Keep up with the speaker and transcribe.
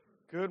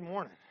Good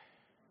morning.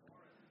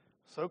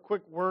 So,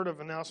 quick word of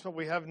announcement.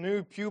 We have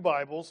new pew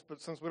Bibles,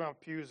 but since we don't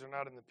have pews, they're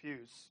not in the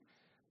pews.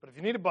 But if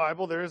you need a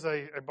Bible, there is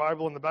a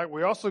Bible in the back.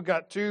 We also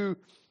got two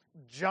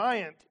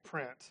giant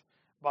print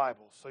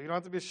Bibles. So you don't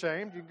have to be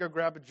ashamed. You can go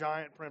grab a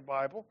giant print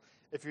Bible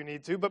if you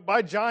need to. But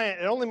by giant,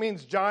 it only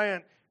means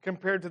giant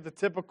compared to the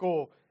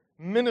typical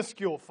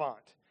minuscule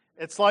font.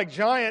 It's like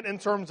giant in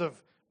terms of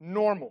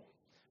normal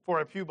for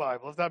a pew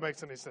Bible, if that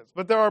makes any sense.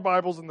 But there are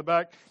Bibles in the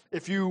back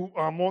if you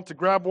want to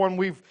grab one.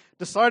 We've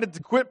decided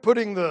to quit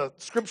putting the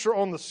scripture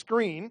on the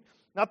screen.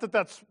 Not that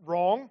that's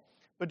wrong,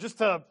 but just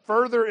to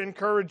further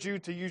encourage you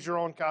to use your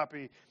own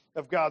copy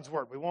of God's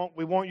Word.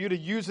 We want you to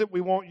use it.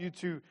 We want you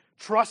to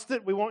trust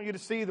it. We want you to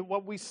see that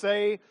what we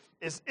say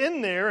is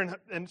in there,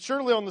 and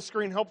surely on the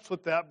screen helps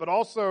with that. But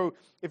also,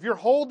 if you're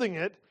holding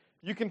it,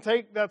 you can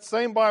take that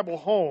same Bible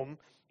home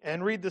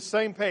and read the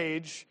same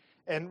page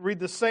and read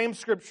the same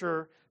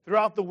scripture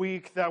throughout the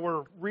week that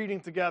we're reading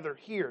together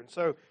here. And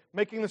so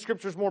making the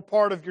scriptures more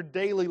part of your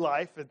daily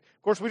life. And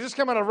of course, we just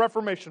come out of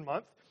Reformation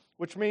Month,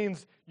 which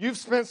means you've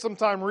spent some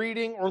time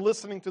reading or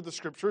listening to the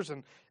scriptures.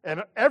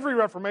 And every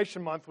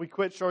Reformation Month, we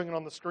quit showing it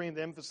on the screen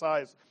to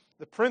emphasize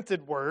the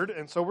printed word.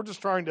 And so we're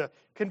just trying to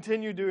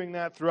continue doing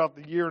that throughout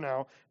the year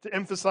now to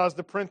emphasize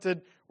the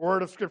printed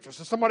word of Scripture.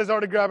 So somebody's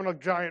already grabbing a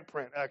giant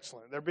print.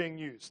 Excellent. They're being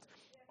used.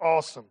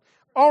 Awesome.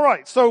 All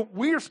right. So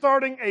we are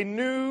starting a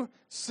new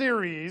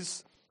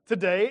series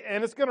today,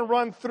 and it's going to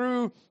run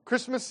through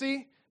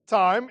Christmassy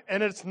time,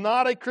 and it's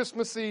not a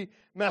Christmassy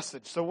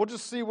message. So we'll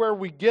just see where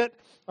we get.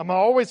 I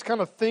always kind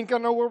of think I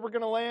know where we're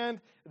going to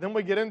land, and then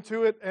we get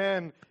into it,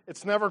 and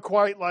it's never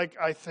quite like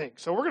I think.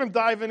 So we're going to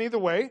dive in either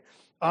way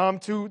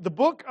to the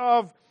book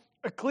of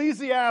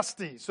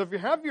Ecclesiastes. So if you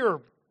have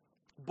your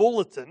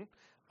bulletin,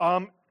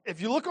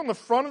 if you look on the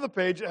front of the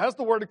page, it has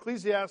the word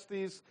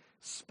Ecclesiastes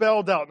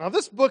spelled out. Now,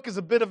 this book is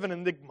a bit of an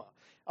enigma.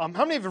 How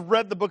many of you have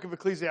read the book of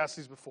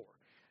Ecclesiastes before?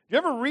 You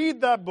ever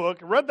read that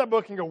book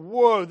and go,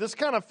 whoa, this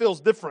kind of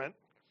feels different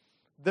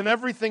than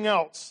everything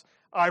else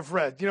I've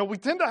read? You know, we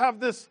tend to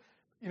have this,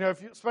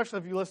 especially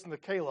if you listen to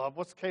Caleb.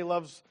 What's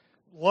Caleb's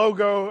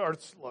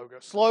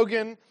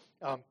slogan?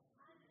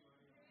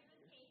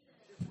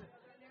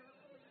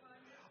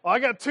 I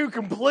got two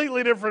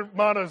completely different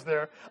mottos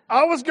there.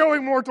 I was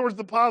going more towards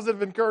the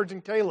positive,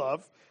 encouraging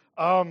Caleb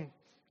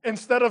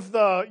instead of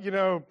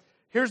the,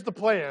 here's the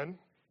plan.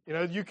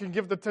 You can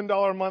give the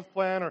 $10 a month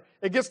plan, or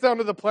it gets down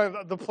to the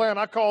plan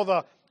I call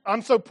the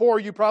I'm so poor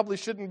you probably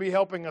shouldn't be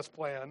helping us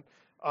plan.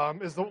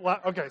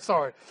 Okay,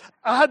 sorry.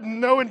 I had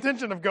no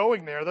intention of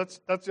going there.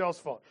 That's y'all's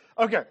fault.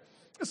 Okay,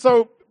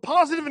 so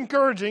positive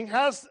encouraging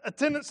has a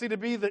tendency to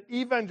be the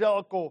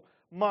evangelical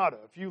motto.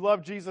 If you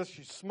love Jesus,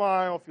 you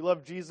smile. If you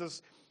love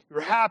Jesus,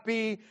 you're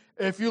happy.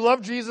 If you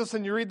love Jesus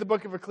and you read the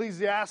book of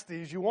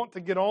Ecclesiastes, you want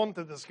to get on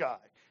to this guy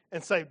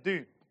and say,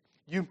 dude,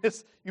 you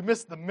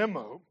missed the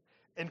memo.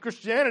 In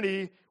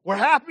Christianity, we're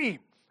happy.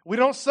 We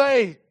don't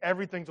say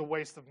everything's a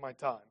waste of my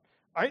time.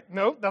 Right?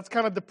 No, that's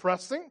kind of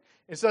depressing.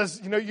 It says,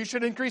 you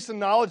should increase in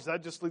knowledge.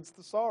 That just leads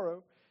to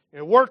sorrow.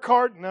 Work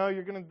hard. No,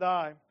 you're going to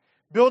die.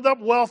 Build up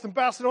wealth and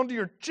pass it on to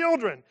your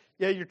children.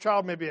 Yeah, your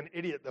child may be an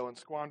idiot, though, and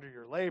squander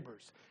your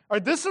labors. All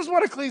right, this is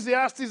what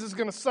Ecclesiastes is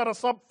going to set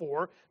us up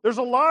for. There's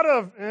a lot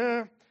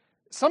of,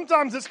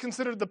 sometimes it's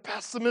considered the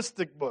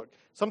pessimistic book.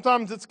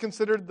 Sometimes it's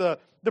considered the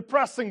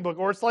depressing book,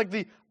 or it's like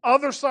the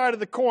other side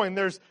of the coin.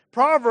 There's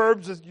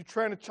Proverbs, as you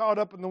train a child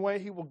up in the way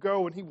he will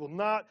go, and he will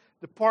not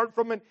depart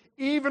from it,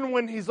 even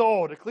when he's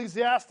old.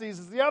 Ecclesiastes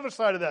is the other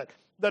side of that.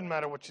 Doesn't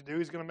matter what you do,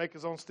 he's going to make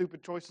his own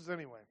stupid choices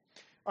anyway.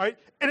 All right?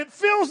 And it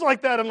feels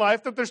like that in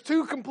life, that there's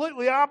two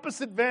completely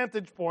opposite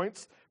vantage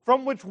points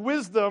from which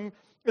wisdom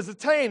is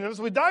attained. And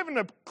as we dive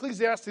into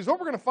Ecclesiastes, what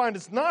we're going to find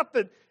is not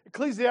that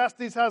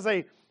Ecclesiastes has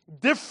a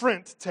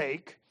different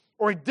take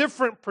or a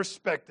different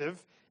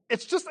perspective.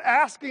 It's just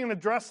asking and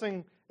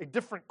addressing a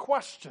different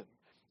question.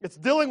 It's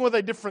dealing with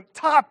a different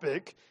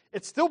topic.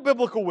 It's still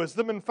biblical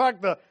wisdom. In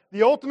fact,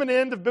 the ultimate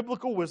end of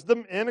biblical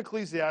wisdom in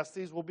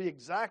Ecclesiastes will be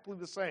exactly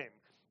the same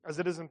as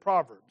it is in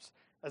Proverbs,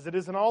 as it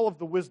is in all of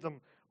the wisdom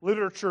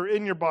literature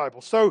in your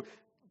Bible. So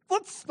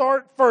let's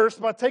start first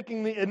by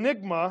taking the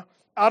enigma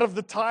out of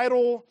the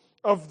title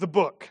of the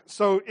book.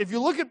 So if you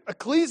look at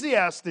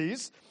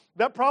Ecclesiastes,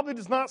 that probably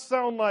does not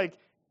sound like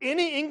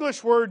any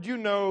English word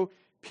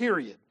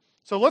period.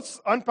 So let's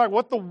unpack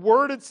what the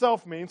word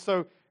itself means.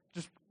 So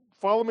just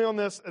follow me on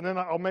this, and then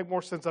I'll make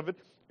more sense of it.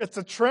 It's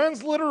a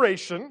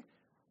transliteration,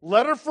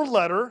 letter for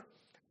letter,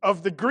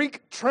 of the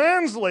Greek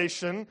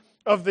translation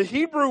of the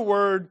Hebrew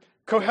word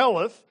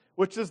koheleth,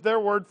 which is their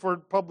word for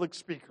public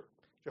speaker.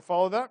 Do you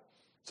follow that?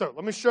 So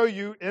let me show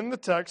you in the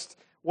text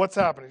what's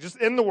happening, just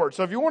in the word.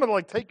 So if you want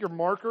to take your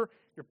marker,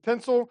 your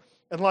pencil,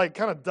 and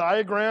kind of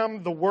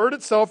diagram the word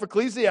itself,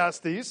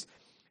 Ecclesiastes,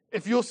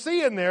 if you'll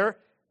see in there,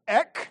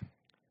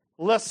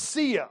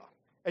 ekklesia,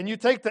 and you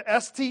take the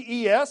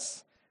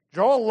S-T-E-S,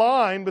 draw a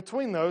line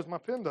between those. My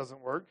pen doesn't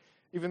work,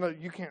 even though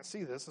you can't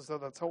see this, so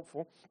that's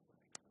helpful.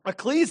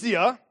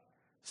 Ecclesia,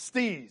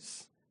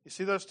 stes. You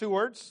see those two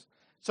words?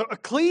 So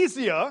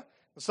ecclesia,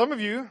 some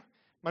of you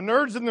my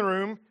nerds in the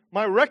room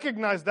might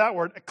recognize that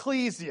word,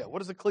 ecclesia.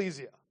 What is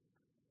ecclesia?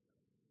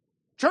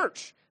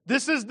 Church.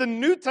 This is the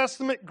New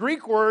Testament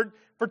Greek word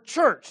for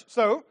church.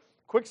 So,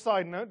 quick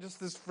side note, just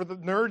this for the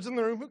nerds in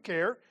the room who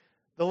care,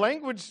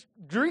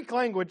 Greek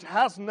language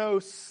has no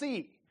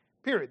C,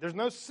 period. There's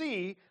no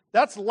C.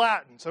 That's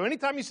Latin. So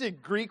anytime you see a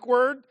Greek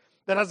word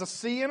that has a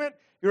C in it,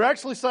 you're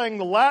actually saying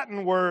the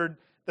Latin word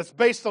that's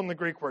based on the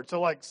Greek word. So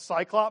like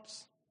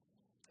cyclops,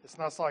 it's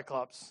not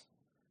cyclops.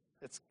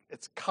 It's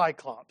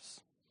kyclops.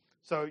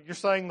 So you're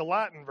saying the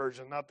Latin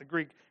version, not the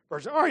Greek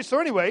version. All right, so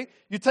anyway,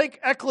 you take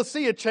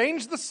ecclesia,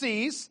 change the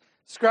C's,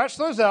 scratch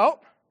those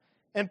out,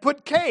 and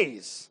put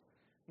K's.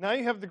 Now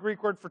you have the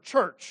Greek word for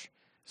church.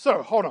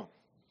 So, hold on.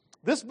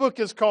 This book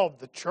is called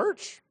The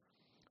Church?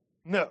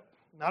 No,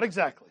 not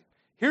exactly.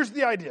 Here's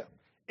the idea.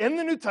 In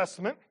the New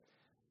Testament,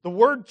 the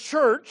word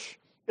church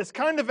is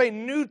kind of a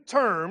new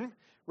term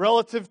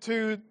relative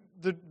to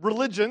the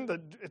religion.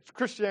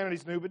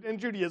 Christianity's new, but in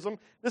Judaism,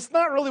 that's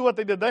not really what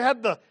they did. They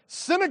had the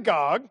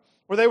synagogue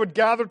where they would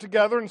gather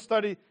together and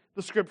study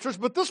the Scriptures.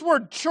 But this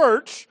word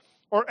church,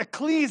 or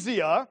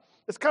ecclesia,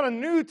 is kind of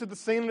new to the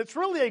scene, and it's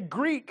really a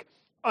Greek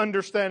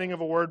understanding of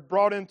a word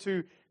brought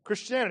into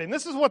Christianity. And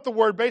this is what the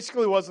word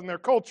basically was in their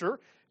culture.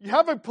 You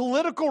have a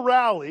political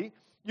rally,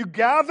 you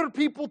gather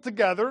people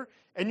together,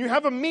 and you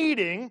have a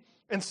meeting,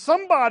 and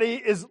somebody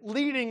is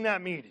leading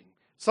that meeting.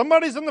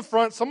 Somebody's in the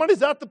front,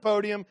 somebody's at the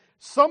podium,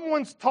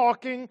 someone's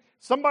talking,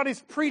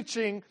 somebody's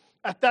preaching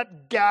at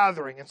that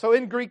gathering. And so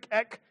in Greek,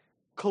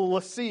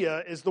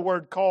 ekklesia is the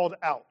word called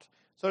out.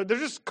 So they're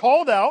just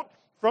called out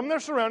from their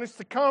surroundings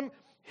to come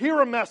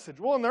hear a message.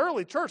 Well, in the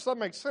early church, that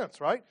makes sense,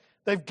 right?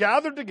 They've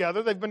gathered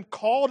together. They've been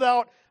called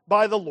out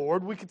by the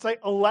Lord. We could say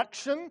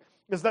election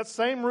is that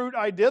same root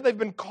idea. They've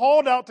been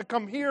called out to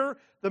come hear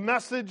the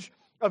message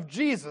of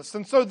Jesus.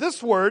 And so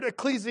this word,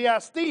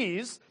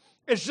 Ecclesiastes,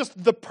 is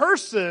just the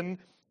person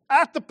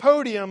at the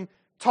podium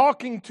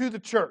talking to the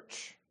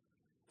church.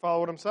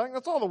 Follow what I'm saying?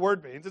 That's all the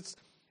word means.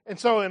 And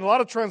so in a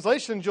lot of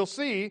translations, you'll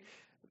see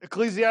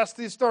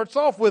Ecclesiastes starts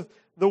off with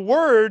the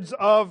words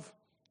of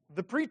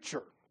the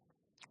preacher.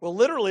 Well,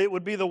 literally, it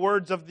would be the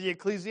words of the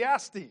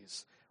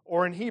Ecclesiastes,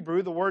 or in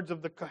Hebrew, the words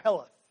of the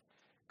Koheleth.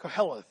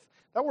 Koheleth.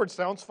 That word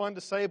sounds fun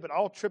to say, but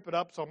I'll trip it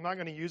up, so I'm not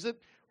going to use it.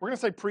 We're going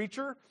to say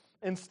preacher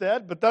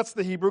instead, but that's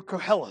the Hebrew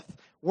Koheleth.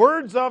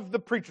 Words of the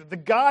preacher, the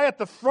guy at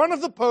the front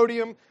of the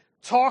podium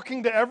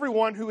talking to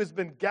everyone who has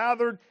been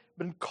gathered,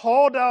 been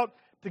called out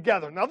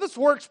together. Now, this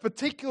works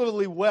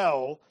particularly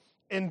well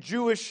in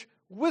Jewish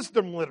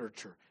wisdom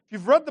literature. If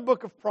you've read the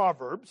book of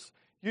Proverbs,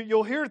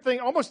 you'll hear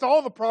things, almost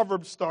all the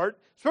Proverbs start,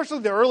 especially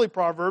the early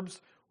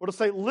Proverbs, where it'll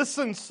say,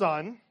 listen,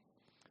 son,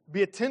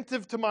 be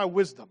attentive to my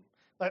wisdom.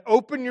 Like,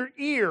 open your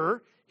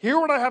ear, hear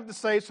what I have to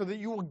say so that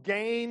you will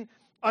gain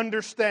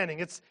understanding.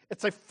 It's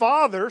a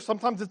father,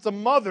 sometimes it's a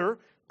mother,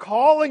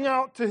 calling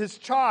out to his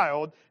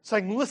child,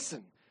 saying,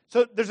 listen.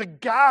 So there's a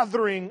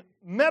gathering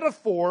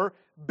metaphor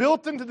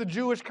built into the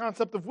Jewish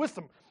concept of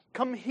wisdom.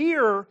 Come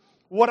hear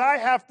what I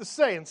have to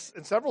say. And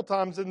several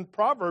times in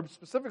Proverbs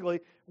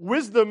specifically,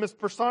 wisdom is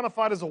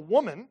personified as a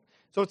woman.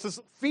 So it's this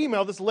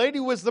female, this lady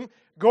wisdom,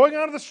 going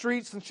out of the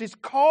streets, and she's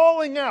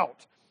calling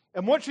out.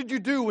 And what should you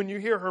do when you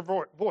hear her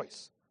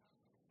voice?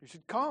 You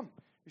should come.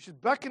 You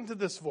should beckon to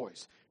this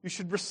voice. You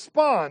should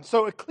respond.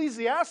 So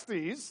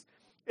Ecclesiastes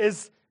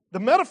is, the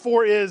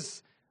metaphor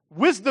is,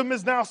 wisdom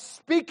is now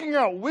speaking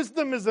out.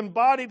 Wisdom is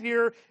embodied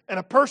here, and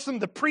a person,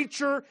 the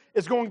preacher,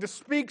 is going to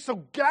speak.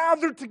 So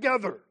gather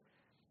together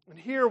and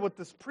hear what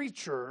this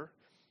preacher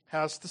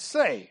has to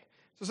say.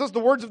 So it says the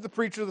words of the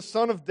preacher, the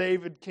son of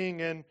David, king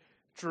in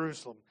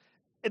Jerusalem.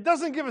 It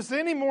doesn't give us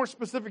any more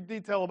specific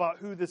detail about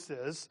who this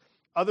is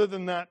other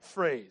than that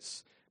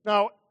phrase.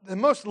 Now, the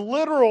most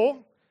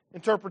literal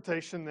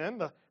interpretation then,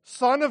 the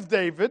son of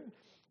David,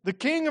 the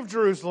king of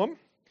Jerusalem.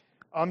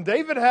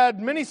 David had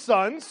many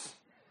sons,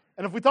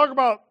 and if we talk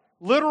about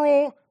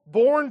literal,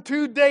 born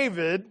to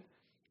David,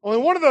 only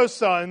one of those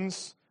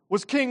sons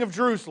was king of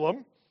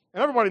Jerusalem,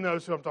 and everybody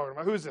knows who I'm talking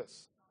about. Who is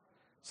this?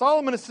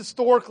 Solomon is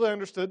historically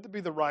understood to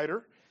be the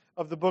writer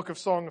of the book of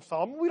Song of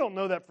Solomon. We don't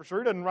know that for sure.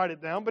 He doesn't write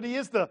it down, but he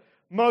is the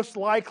most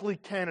likely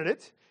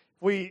candidate.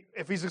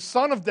 If he's a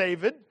son of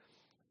David,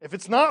 if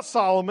it's not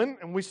Solomon,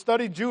 and we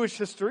study Jewish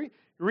history,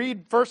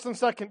 read 1st and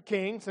 2nd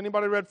Kings.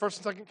 Anybody read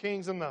 1st and 2nd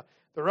Kings in the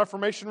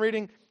Reformation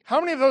reading? How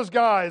many of those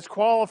guys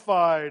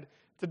qualified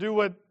to do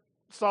what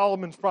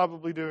Solomon's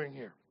probably doing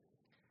here?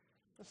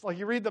 It's like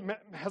you read the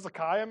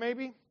Hezekiah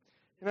maybe.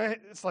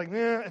 It's like,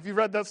 if you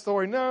read that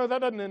story, no, that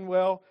doesn't end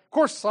well. Of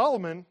course,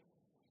 Solomon,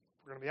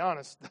 if we're going to be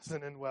honest,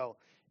 doesn't end well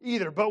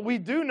either. But we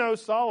do know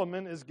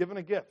Solomon is given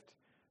a gift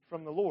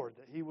from the Lord,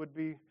 that he would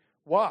be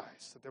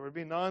wise, that there would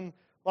be none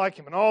like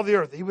him in all the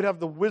earth. He would have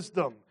the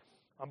wisdom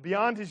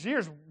beyond his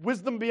years,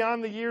 wisdom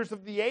beyond the years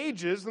of the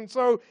ages. And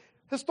so,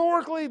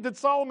 historically, did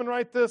Solomon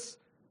write this?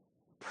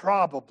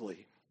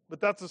 Probably. But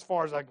that's as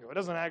far as I can go. It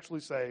doesn't actually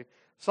say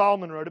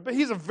Solomon wrote it, but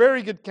he's a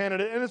very good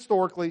candidate, and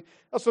historically,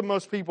 that's what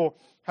most people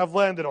have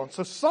landed on.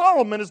 So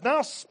Solomon is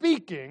now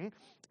speaking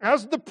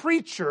as the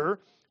preacher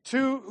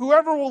to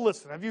whoever will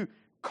listen. Have you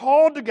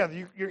called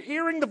together. You're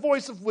hearing the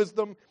voice of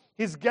wisdom.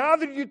 He's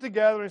gathered you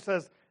together and he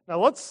says, now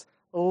let's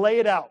lay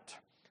it out.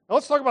 Now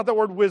let's talk about that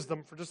word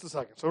wisdom for just a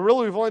second. So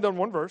really, we've only done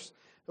one verse.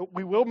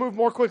 We will move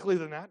more quickly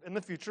than that in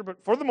the future.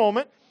 But for the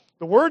moment,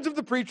 the words of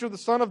the preacher, the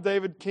son of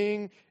David,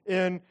 king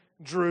in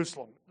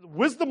Jerusalem.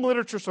 Wisdom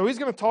literature, so he's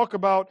going to talk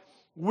about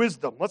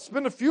wisdom. Let's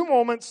spend a few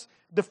moments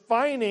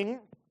defining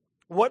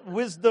what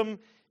wisdom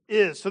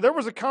is. So there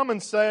was a common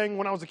saying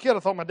when I was a kid. I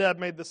thought my dad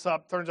made this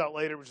up. Turns out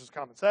later it was just a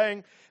common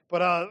saying.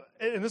 But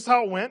and this is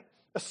how it went.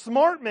 A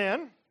smart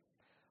man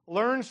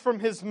learns from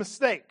his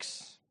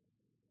mistakes.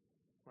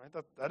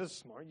 Right? That is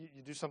smart.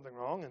 You do something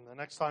wrong, and the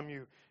next time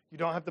you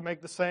don't have to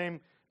make the same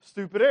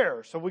stupid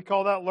error. So we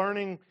call that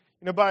learning,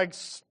 by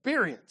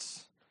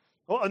experience.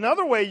 Well,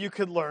 another way you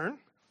could learn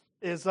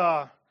is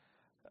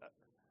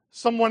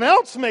someone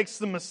else makes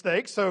the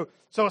mistake. So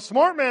a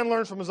smart man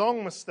learns from his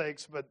own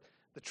mistakes, but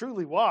the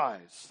truly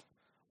wise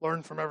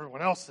learn from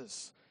everyone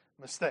else's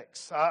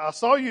mistakes. I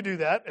saw you do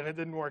that, and it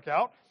didn't work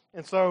out.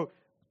 And so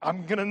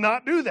I'm going to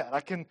not do that.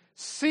 I can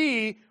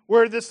see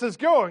where this is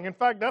going. In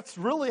fact, that's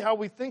really how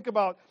we think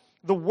about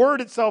the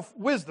word itself,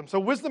 wisdom. So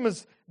wisdom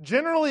is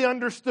generally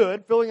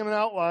understood, filling in an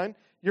outline,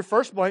 your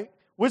first blank,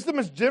 wisdom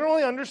is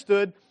generally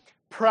understood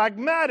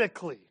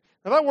pragmatically.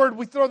 Now that word,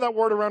 we throw that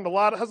word around a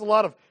lot. It has a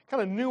lot of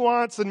kind of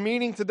nuance and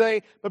meaning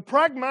today, but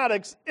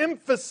pragmatics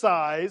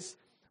emphasize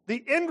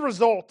the end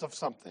result of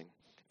something.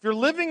 If you're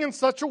living in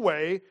such a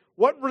way,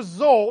 what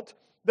result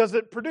does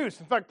it produce?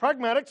 In fact,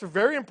 pragmatics are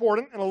very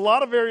important in a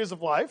lot of areas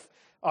of life.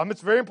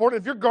 It's very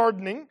important if you're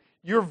gardening,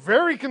 you're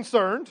very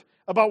concerned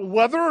about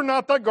whether or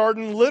not that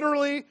garden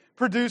literally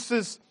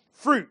produces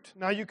fruit.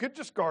 Now, you could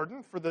just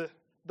garden for the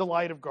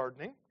delight of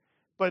gardening,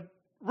 but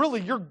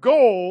really your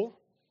goal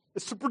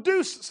is to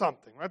produce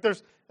something, right?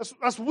 That's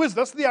wisdom.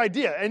 That's the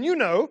idea. And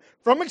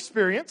from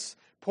experience,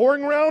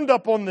 pouring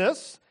Roundup on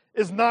this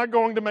is not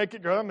going to make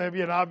it grow.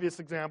 Maybe an obvious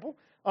example.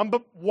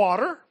 But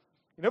water,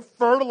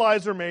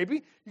 fertilizer maybe.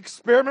 You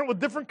experiment with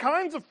different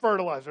kinds of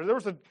fertilizer. There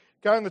was a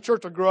guy in the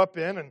church I grew up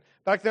in, and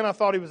back then I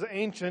thought he was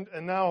ancient,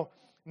 and now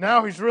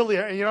he's really,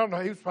 he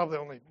was probably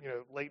only,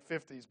 late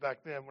 50s back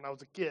then when I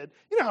was a kid.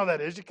 You know how that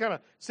is. You kind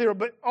of see it.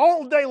 But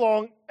all day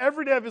long,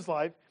 every day of his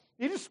life,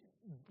 he just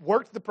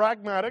worked the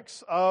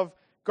pragmatics of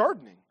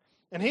gardening.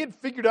 And he had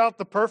figured out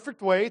the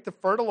perfect way to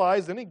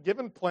fertilize any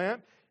given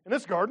plant in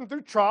his garden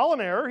through trial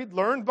and error. He'd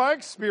learned by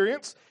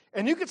experience.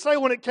 And you could say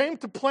when it came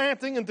to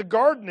planting and to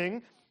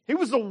gardening, he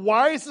was the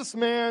wisest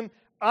man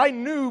I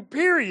knew,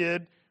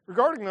 period,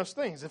 regarding those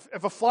things.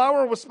 If a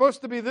flower was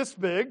supposed to be this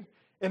big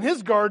in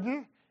his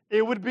garden,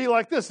 it would be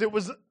like this. It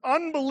was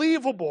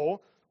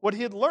unbelievable what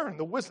he had learned,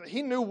 the wisdom.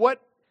 He knew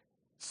what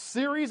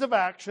series of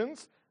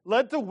actions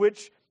led to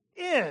which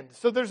end.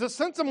 So there's a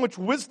sense in which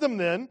wisdom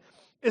then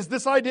is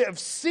this idea of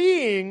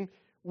seeing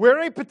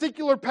where a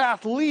particular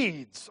path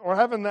leads, or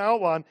having the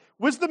outline.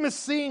 Wisdom is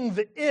seeing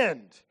the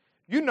end.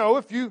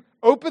 If you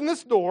open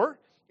this door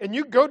and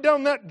you go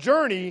down that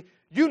journey,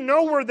 you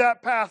know where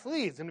that path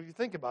leads. And if you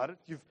think about it,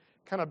 you've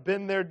kind of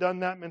been there, done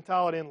that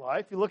mentality in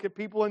life. You look at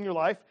people in your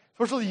life,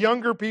 especially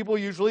younger people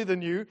usually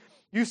than you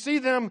see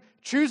them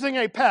choosing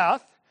a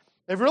path.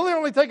 They've really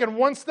only taken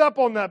one step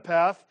on that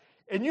path,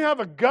 and you have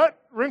a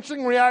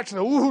gut-wrenching reaction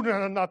of, ooh,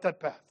 no, not that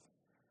path.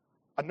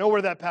 I know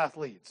where that path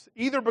leads.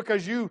 Either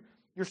because you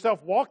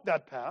yourself walked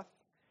that path,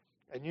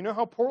 and you know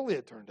how poorly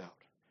it turned out.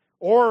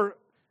 Or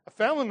a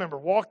family member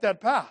walked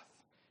that path,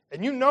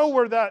 and you know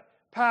where that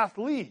path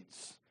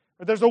leads.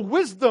 There's a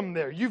wisdom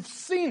there. You've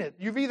seen it.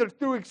 You've either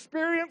through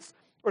experience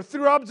or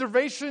through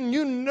observation,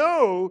 you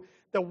know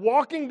that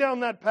walking down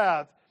that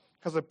path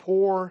has a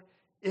poor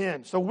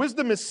end. So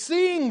wisdom is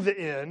seeing the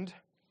end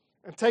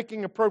and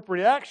taking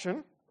appropriate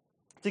action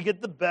to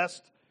get the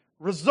best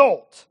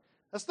result.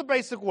 That's the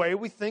basic way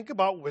we think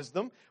about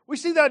wisdom. We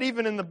see that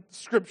even in the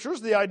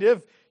Scriptures, the idea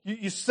of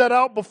you set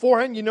out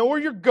beforehand, you know where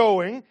you're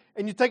going,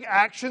 and you take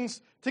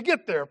actions to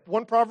get there.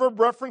 One proverb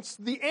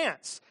referenced the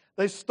ants.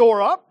 They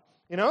store up.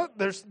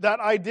 There's that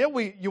idea.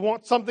 You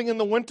want something in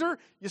the winter,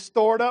 you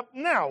store it up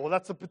now. Well,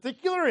 that's a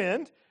particular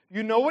end.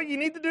 You know what you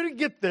need to do to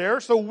get there.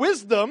 So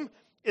wisdom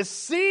is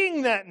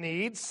seeing that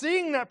need,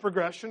 seeing that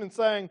progression, and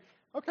saying,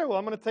 okay, well,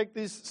 I'm going to take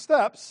these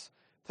steps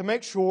to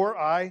make sure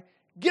I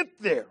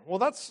get there. Well,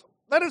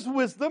 that is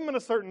wisdom in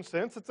a certain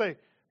sense. It's a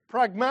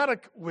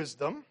pragmatic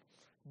wisdom.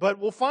 But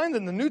we'll find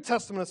in the New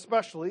Testament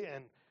especially,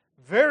 and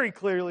very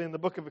clearly in the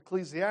book of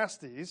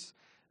Ecclesiastes,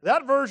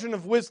 that version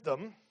of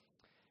wisdom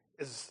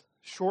is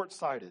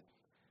short-sighted.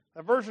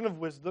 That version of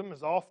wisdom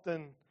is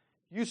often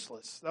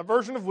useless. That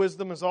version of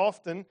wisdom is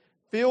often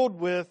filled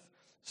with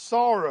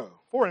sorrow.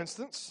 For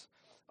instance,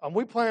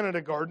 we planted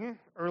a garden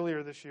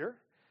earlier this year,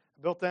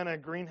 built in a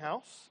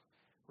greenhouse,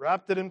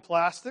 wrapped it in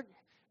plastic.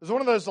 It was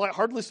one of those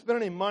hardly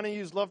spent any money,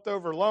 used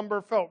leftover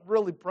lumber, felt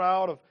really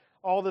proud of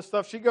all this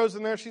stuff. She goes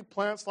in there, she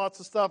plants lots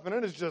of stuff, and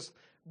it is just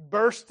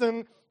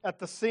bursting at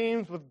the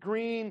seams with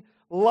green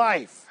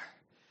life.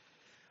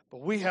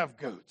 But we have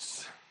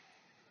goats.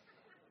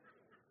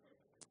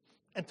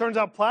 And it turns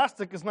out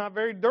plastic is not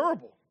very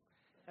durable.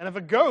 And if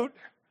a goat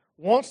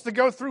wants to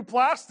go through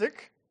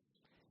plastic,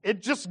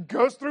 it just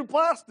goes through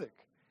plastic.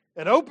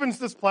 It opens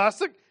this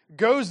plastic,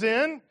 goes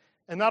in,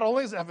 and not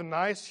only does it have a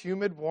nice,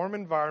 humid, warm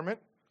environment,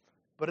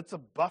 but it's a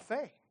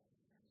buffet.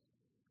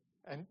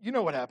 And you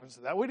know what happens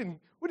to that. We didn't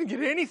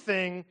get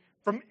anything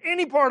from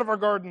any part of our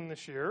garden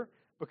this year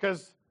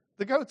because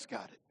the goats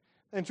got it.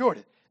 They enjoyed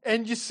it.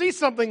 And you see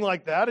something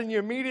like that, and you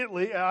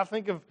immediately, I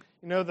think of,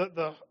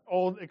 the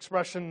old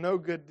expression, no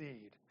good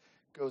deed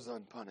goes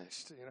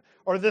unpunished.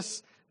 Or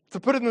this, to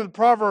put it in the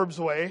Proverbs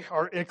way,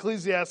 or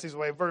Ecclesiastes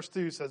way, verse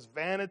 2 says,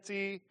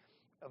 vanity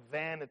of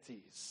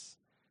vanities,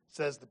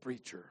 says the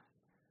preacher.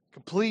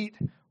 Complete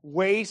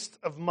waste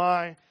of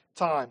my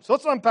time. So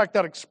let's unpack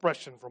that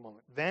expression for a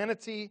moment.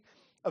 Vanity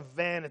of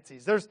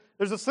vanities. There's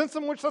a sense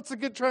in which that's a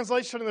good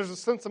translation, and there's a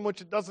sense in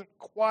which it doesn't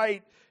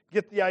quite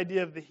get the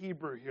idea of the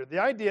Hebrew here. The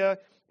idea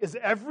is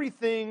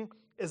everything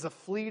is a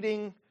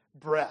fleeting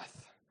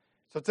breath.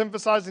 So it's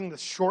emphasizing the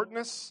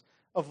shortness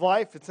of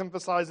life. It's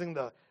emphasizing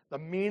the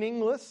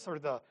meaningless or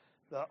the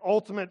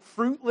ultimate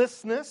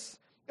fruitlessness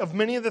of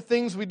many of the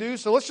things we do.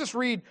 So let's just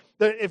read.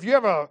 If you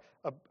have a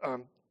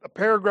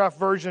paragraph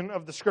version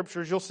of the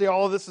Scriptures, you'll see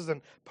all of this is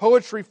in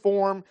poetry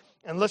form.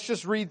 And let's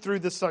just read through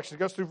this section. It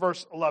goes through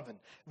verse 11.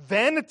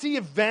 Vanity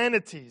of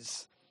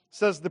vanities,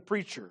 says the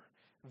preacher.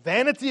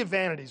 Vanity of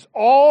vanities.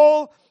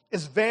 All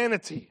is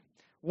vanity.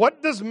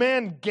 What does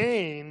man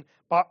gain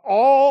by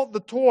all the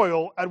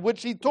toil at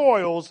which he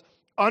toils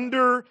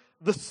under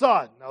the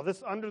sun? Now,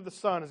 this under the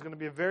sun is going to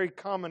be a very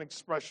common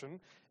expression.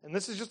 And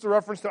this is just a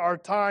reference to our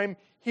time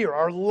here,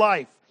 our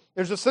life.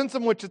 There's a sense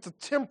in which it's a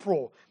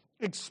temporal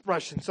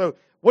expression. So,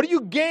 what do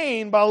you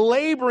gain by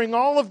laboring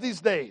all of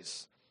these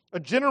days? A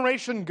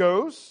generation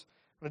goes,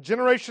 and a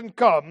generation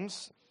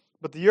comes,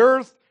 but the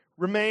earth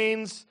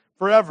remains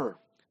forever.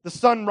 The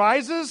sun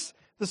rises,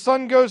 the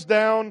sun goes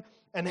down,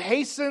 and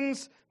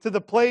hastens to the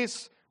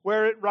place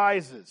where it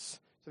rises.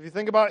 So if you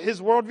think about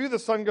his worldview, the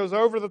sun goes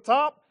over the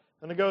top,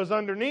 and it goes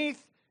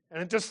underneath,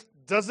 and it just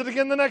does it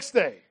again the next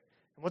day.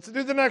 And what's it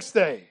do the next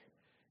day?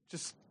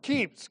 Just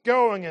keeps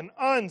going in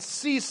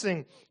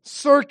unceasing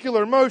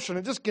circular motion.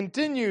 It just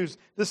continues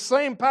the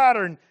same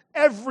pattern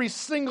every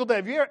single day.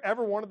 Have you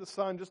ever wanted the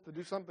sun just to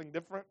do something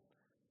different?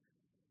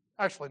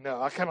 Actually,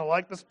 no. I kind of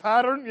like this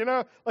pattern,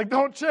 Like,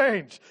 don't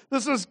change.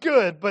 This is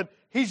good. But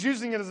he's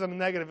using it as a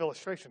negative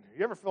illustration here.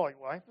 You ever feel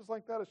like life is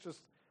like that? It's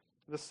just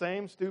the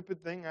same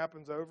stupid thing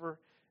happens over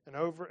and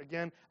over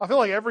again. I feel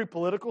like every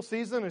political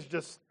season is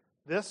just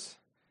this.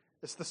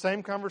 It's the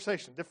same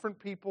conversation. Different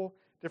people,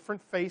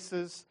 different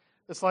faces.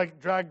 It's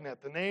like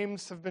Dragnet. The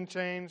names have been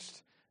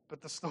changed,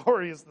 but the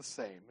story is the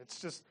same.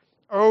 It's just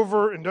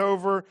over and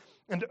over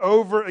and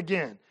over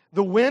again.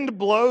 The wind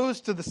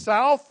blows to the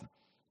south,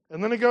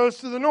 and then it goes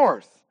to the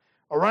north.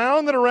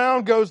 Around and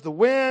around goes the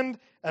wind,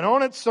 and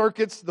on its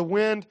circuits, the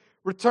wind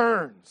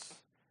returns.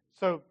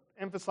 So,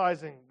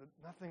 emphasizing that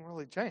nothing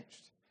really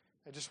changed.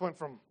 It just went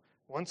from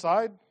one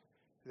side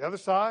to the other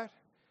side,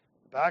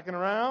 back and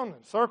around,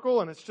 and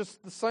circle, and it's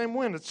just the same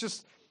wind. It's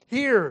just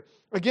here.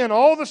 Again,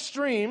 all the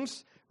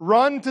streams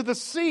run to the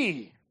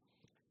sea,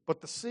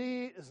 but the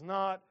sea is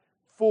not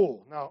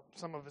full. Now,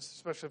 some of us,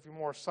 especially if you're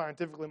more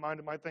scientifically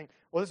minded, might think,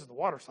 well, this is the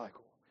water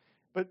cycle.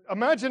 But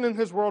imagine in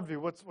his worldview,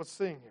 what's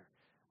seeing here?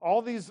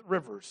 All these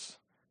rivers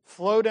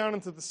flow down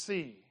into the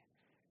sea,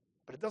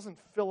 but it doesn't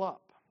fill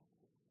up.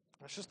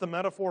 It's just a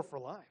metaphor for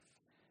life.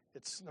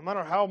 It's no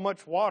matter how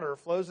much water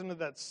flows into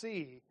that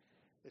sea,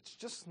 it's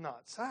just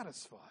not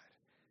satisfied.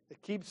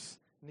 It keeps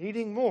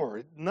needing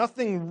more.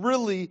 Nothing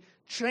really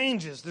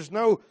changes. There's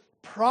no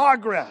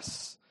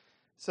progress.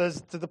 It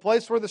says, to the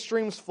place where the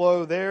streams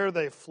flow, there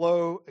they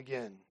flow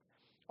again.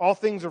 All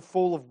things are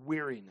full of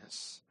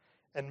weariness,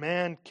 and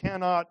man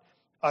cannot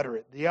utter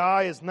it. The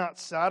eye is not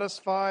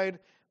satisfied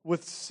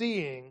with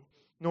seeing,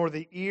 nor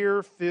the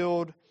ear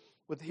filled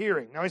with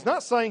hearing. Now, he's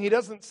not saying he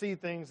doesn't see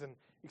things and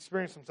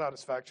experience some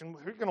satisfaction.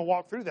 We're going to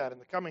walk through that in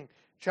the coming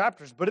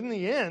chapters. But in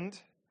the end,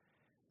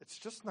 it's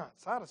just not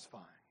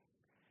satisfying.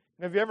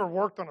 Have you ever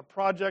worked on a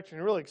project and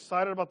you're really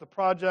excited about the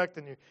project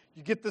and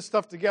you get this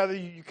stuff together,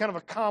 you kind of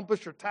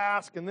accomplish your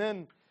task, and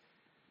then,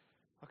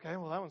 okay,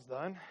 well, that one's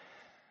done.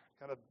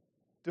 Got to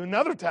do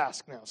another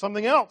task now.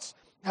 Something else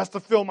has to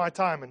fill my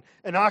time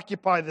and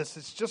occupy this.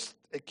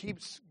 It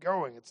keeps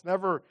going. It's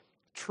never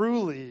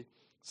truly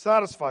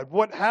satisfied.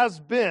 What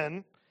has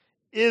been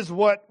is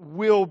what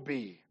will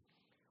be.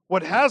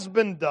 What has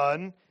been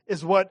done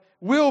is what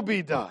will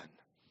be done.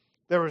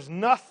 There is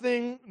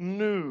nothing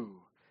new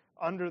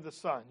under the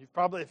sun.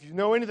 If you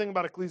know anything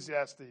about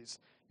Ecclesiastes,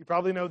 you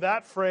probably know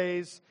that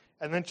phrase,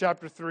 and then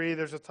chapter 3,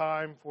 there's a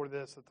time for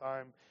this, a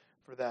time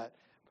for that.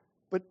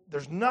 But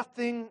there's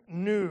nothing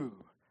new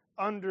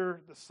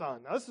under the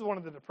sun. Now, this is one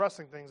of the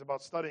depressing things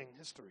about studying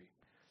history.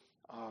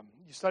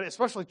 You study,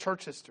 especially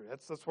church history.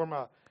 That's where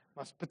my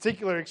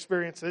particular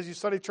experience is. You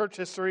study church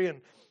history,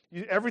 and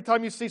every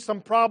time you see some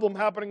problem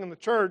happening in the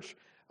church,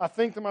 I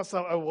think to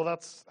myself, oh, well,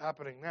 that's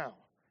happening now.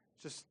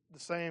 It's just the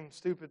same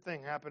stupid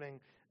thing happening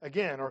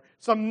again, or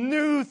some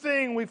new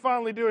thing we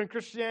finally do in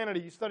Christianity.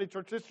 You study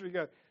church history, you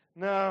go,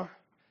 no,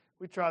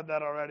 we tried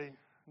that already.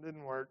 It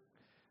didn't work.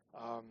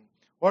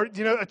 Or,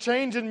 a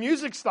change in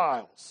music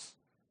styles.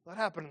 That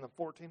happened in the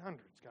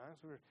 1400s, guys.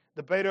 We were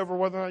debate over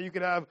whether or not you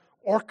could have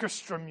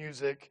orchestra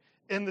music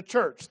in the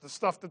church, the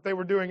stuff that they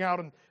were doing out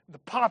in the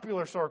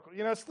popular circle.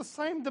 It's the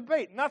same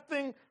debate.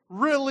 Nothing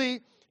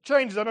really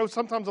changes. I know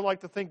sometimes I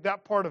like to think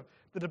that part of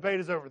the debate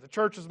is over. The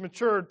church has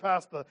matured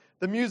past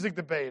the music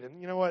debate.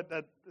 And you know what?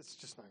 It's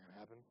just not going to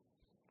happen.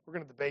 We're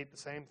going to debate the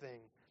same thing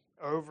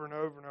over and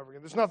over and over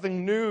again. There's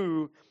nothing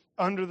new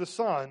under the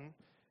sun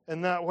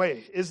in that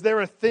way. Is there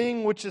a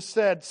thing which is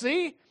said,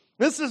 see,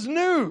 this is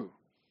new?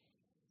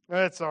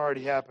 It's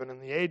already happened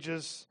in the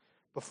ages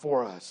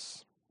before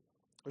us.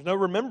 There's no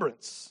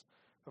remembrance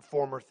of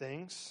former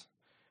things,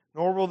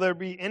 nor will there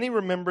be any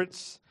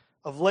remembrance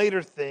of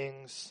later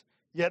things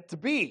yet to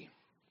be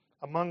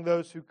among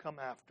those who come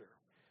after.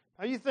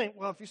 Now you think,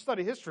 well, if you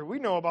study history, we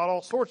know about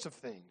all sorts of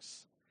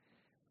things.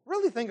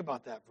 Really think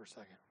about that for a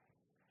second.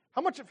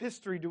 How much of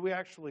history do we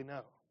actually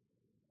know?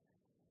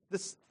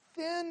 This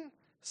thin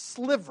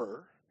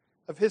sliver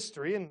of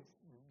history, and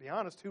to be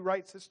honest, who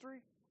writes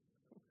history?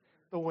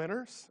 The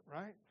winners,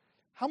 right?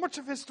 How much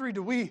of history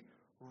do we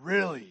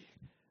really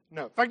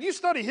know? In fact, you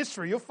study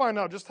history, you'll find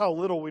out just how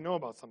little we know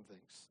about some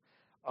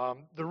things.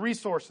 The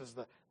resources,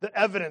 the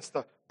evidence,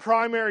 the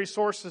primary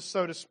sources,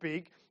 so to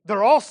speak,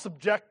 they're all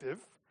subjective.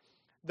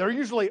 They're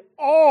usually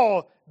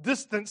all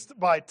distanced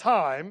by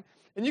time.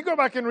 And you go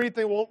back and read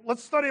things, well,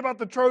 let's study about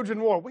the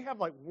Trojan War. We have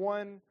like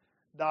one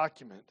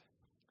document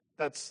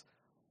that's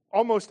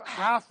almost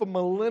half a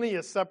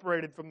millennia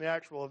separated from the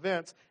actual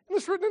events, and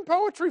it's written in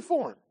poetry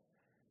form.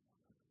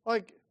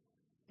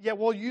 Yeah,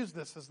 we'll use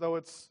this as though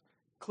it's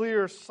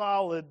clear,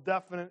 solid,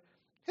 definite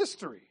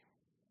history.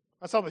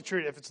 That's how they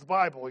treat it. If it's the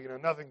Bible,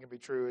 nothing can be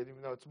true,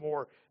 even though it's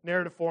more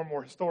narrative form,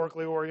 more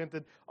historically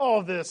oriented. All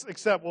of this,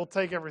 except we'll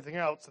take everything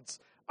else that's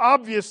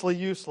obviously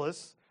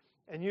useless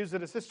and use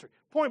it as history.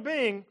 Point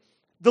being,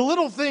 the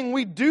little thing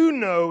we do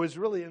know is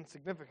really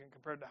insignificant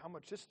compared to how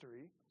much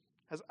history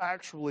has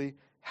actually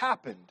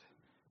happened.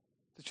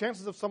 The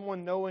chances of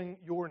someone knowing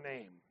your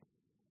name,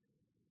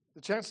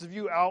 the chances of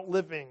you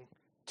outliving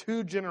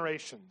 2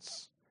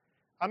 generations.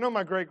 I know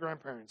my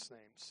great-grandparents'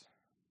 names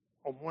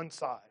on one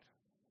side,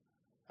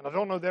 and I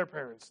don't know their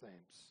parents'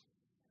 names.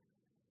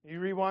 You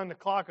rewind the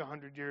clock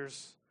 100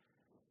 years,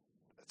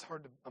 it's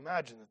hard to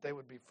imagine that they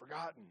would be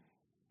forgotten.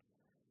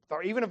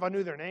 Or even if I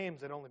knew their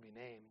names, they'd only be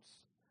names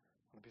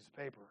on a piece of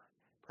paper,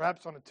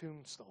 perhaps on a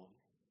tombstone.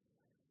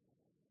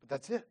 But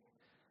that's it.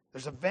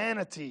 There's a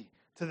vanity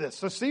to this.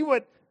 So see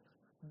what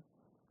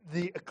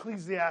the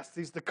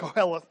Ecclesiastes, the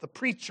Koheleth, the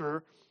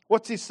preacher,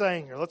 what's he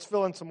saying here? Let's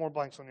fill in some more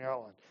blanks on your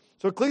outline.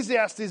 So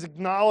Ecclesiastes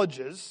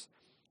acknowledges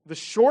the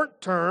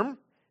short-term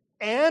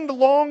and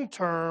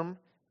long-term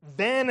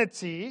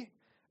vanity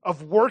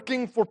of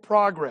working for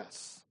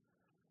progress.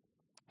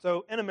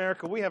 So in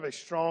America, we have a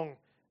strong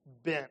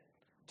bent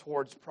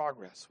towards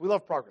progress. We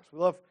love progress. We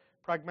love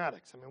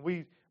pragmatics.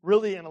 We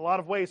really, in a lot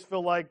of ways,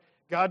 feel like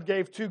God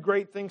gave 2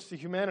 great things to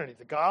humanity,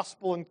 the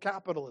gospel and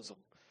capitalism.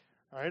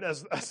 All right,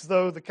 as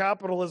though the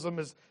capitalism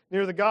is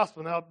near the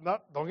gospel. Now,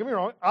 don't get me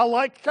wrong, I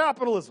like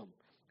capitalism.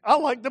 I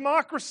like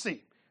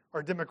democracy,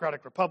 or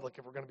democratic republic,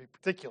 if we're going to be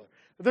particular.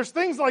 But there's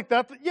things like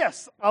that,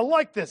 yes, I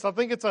like this. I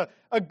think it's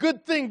a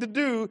good thing to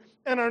do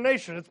in our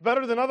nation. It's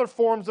better than other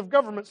forms of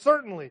government,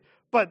 certainly.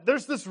 But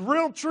there's this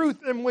real truth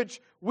in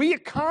which we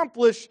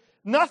accomplish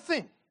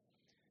nothing.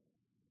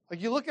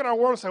 Like you look at our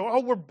world and say,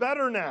 oh, we're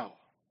better now.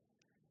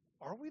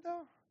 Are we,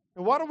 though?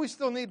 And why do we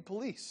still need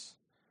police?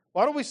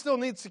 Why do we still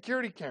need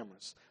security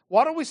cameras?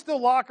 Why do we still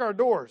lock our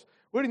doors?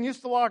 We didn't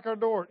used to lock our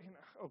door.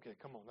 Okay,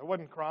 come on. There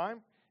wasn't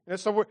crime.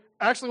 So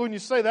actually, when you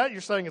say that,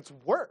 you're saying it's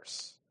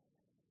worse,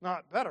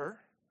 not better.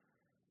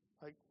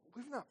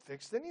 We've not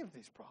fixed any of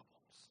these problems.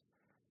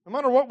 No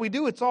matter what we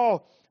do, it's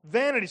all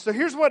vanity. So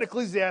here's what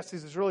Ecclesiastes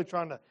is really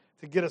trying to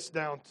get us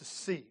down to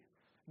see.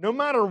 No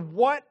matter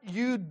what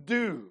you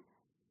do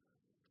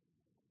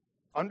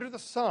under the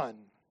sun,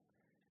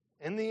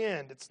 in the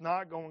end, it's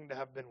not going to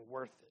have been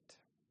worth it.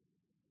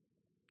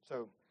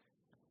 So,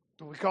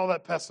 do we call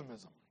that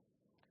pessimism?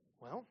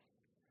 Well,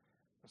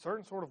 in a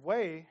certain sort of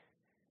way,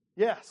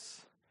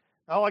 yes.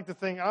 I like to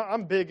think,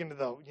 I'm big into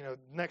the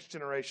next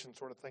generation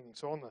sort of thinking.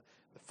 So on the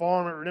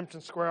farm at Redemption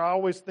Square, I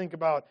always think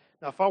about,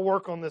 now if I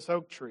work on this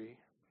oak tree,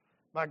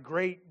 my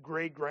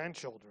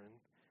great-great-grandchildren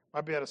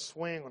might be able to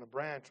swing on a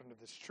branch under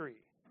this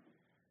tree.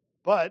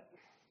 But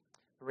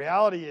the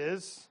reality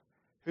is,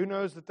 who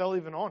knows that they'll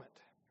even own it?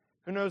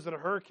 Who knows that a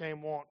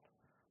hurricane won't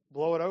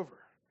blow it over?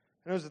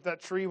 Who knows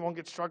that tree won't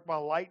get struck by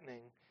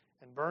lightning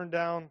and burn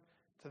down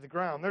to the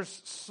ground?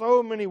 There's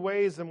so many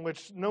ways in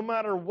which no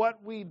matter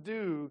what we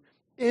do,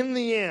 in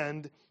the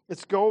end,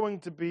 it's going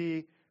to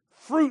be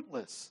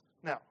fruitless.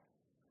 Now,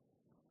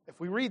 if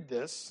we read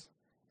this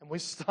and we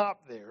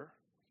stop there,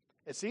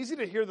 it's easy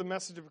to hear the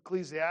message of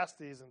Ecclesiastes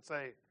and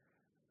say,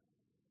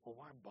 well,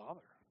 why bother?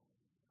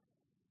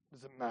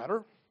 Does it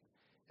matter?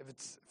 If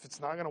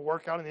it's not going to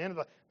work out in the end of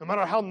the, no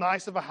matter how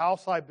nice of a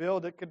house I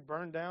build, it could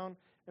burn down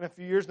in a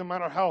few years. No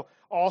matter how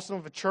awesome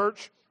of a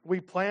church we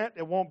plant,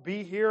 it won't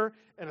be here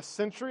in a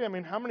century.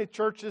 How many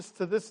churches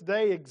to this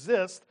day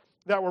exist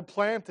that were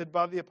planted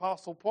by the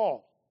Apostle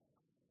Paul?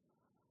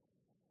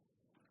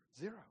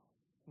 Zero.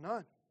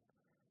 None.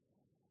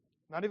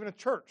 Not even a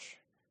church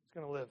is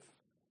going to live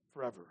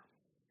forever.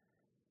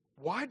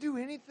 Why do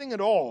anything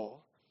at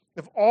all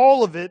if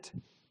all of it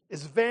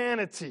is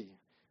vanity?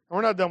 And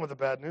we're not done with the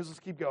bad news. Let's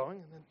keep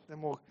going, and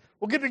then we'll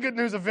get to good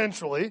news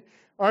eventually.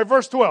 All right,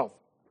 verse 12.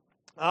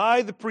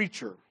 I, the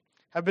preacher,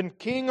 have been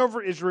king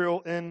over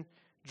Israel in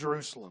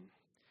Jerusalem,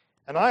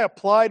 and I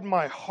applied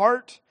my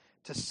heart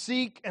to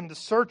seek and to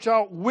search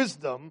out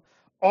wisdom,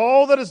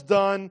 all that is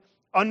done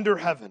under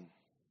heaven.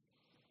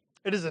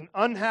 It is an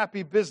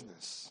unhappy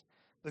business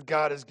that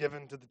God has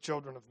given to the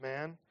children of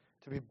man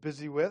to be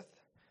busy with.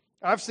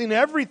 I've seen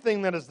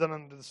everything that is done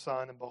under the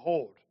sun, and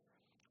behold,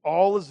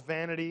 all is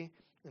vanity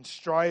and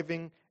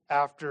striving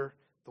after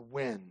the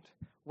wind.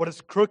 What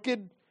is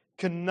crooked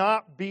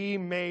cannot be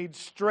made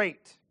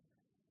straight.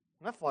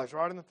 And that flies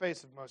right in the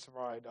face of most of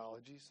our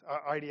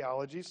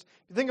ideologies.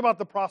 You think about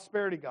the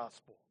prosperity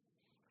gospel.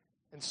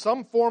 In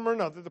some form or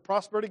another, the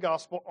prosperity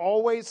gospel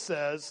always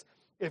says,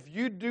 if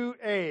you do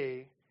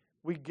A,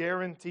 we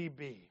guarantee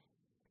B.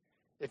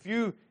 If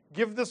you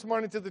give this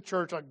money to the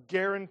church, I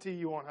guarantee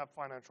you won't have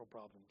financial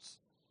problems.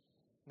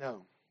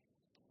 No,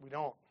 we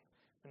don't.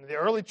 In the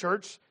early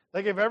church,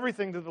 they gave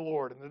everything to the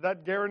Lord. And did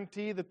that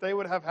guarantee that they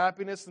would have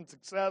happiness and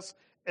success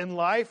in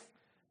life?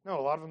 No,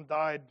 a lot of them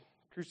died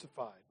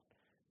crucified,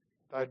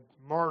 died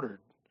martyred.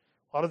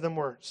 A lot of them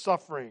were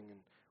suffering and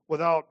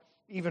without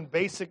even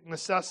basic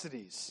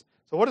necessities.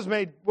 So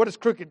what is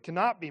crooked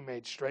cannot be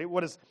made straight.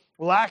 What is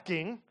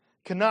lacking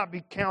cannot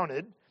be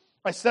counted.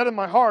 I said in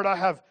my heart, I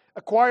have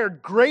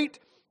acquired great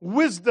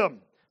wisdom,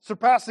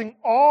 surpassing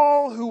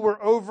all who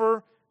were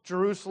over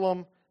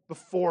Jerusalem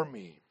before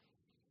me.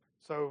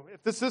 So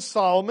if this is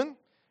Solomon,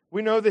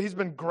 we know that he's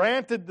been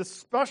granted the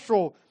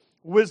special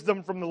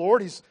wisdom from the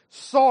Lord. He's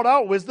sought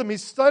out wisdom.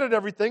 He's studied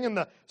everything. And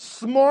the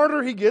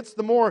smarter he gets,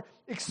 the more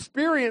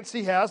experience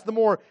he has, the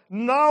more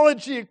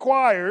knowledge he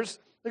acquires.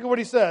 Look at what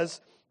he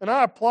says. And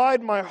I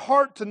applied my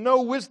heart to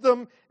know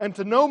wisdom and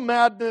to know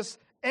madness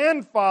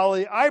and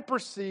folly. I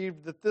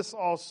perceived that this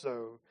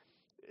also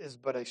is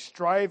but a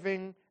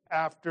striving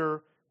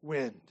after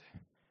wind.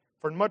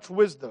 For in much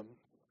wisdom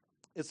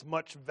is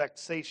much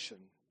vexation.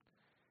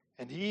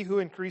 And he who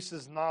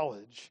increases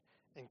knowledge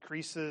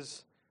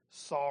increases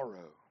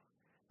sorrow.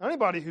 Now,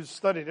 anybody who's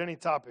studied any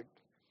topic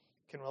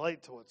can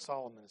relate to what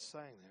Solomon is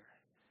saying there.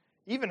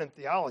 Even in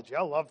theology,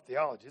 I love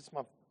theology. It's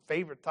my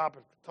favorite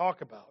topic to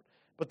talk about.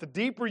 But the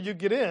deeper you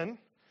get in,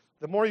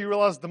 the more you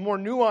realize the more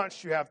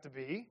nuanced you have to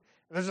be.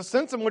 And there's a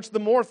sense in which the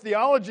more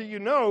theology you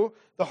know,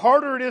 the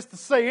harder it is to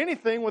say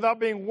anything without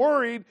being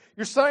worried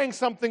you're saying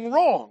something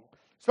wrong.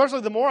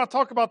 Especially the more I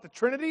talk about the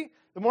Trinity,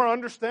 the more I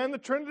understand the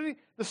Trinity,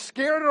 the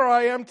scarier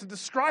I am to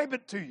describe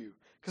it to you.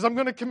 Because I'm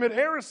going to commit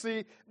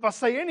heresy if I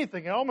say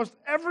anything. And almost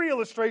every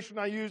illustration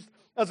I used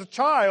as a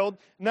child,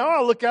 now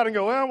I look at it and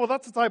go, well,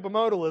 that's a type of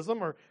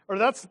modalism, or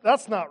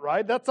that's not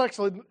right. That's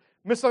actually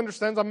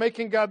misunderstands. I'm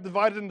making God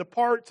divided into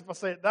parts if I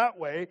say it that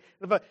way.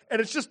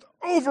 And it's just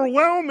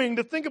overwhelming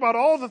to think about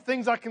all the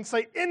things I can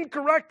say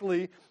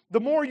incorrectly the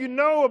more you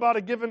know about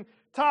a given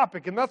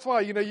topic. And that's why,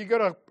 you go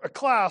to a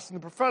class and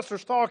the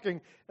professor's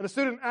talking and a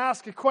student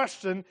asks a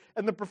question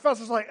and the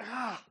professor's like,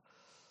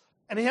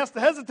 and he has to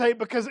hesitate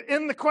because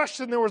in the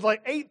question there was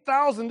like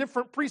 8,000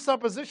 different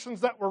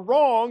presuppositions that were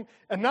wrong,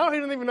 and now he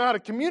doesn't even know how to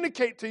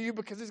communicate to you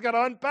because he's got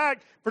to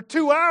unpack for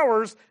 2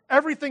 hours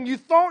everything you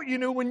thought you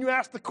knew when you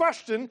asked the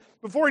question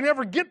before he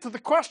never get to the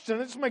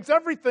question. It just makes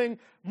everything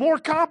more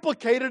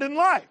complicated in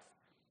life.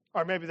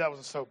 Or maybe that was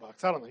a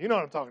soapbox. I don't know. You know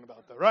what I'm talking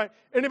about, though, right?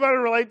 Anybody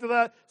relate to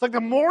that? It's like the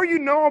more you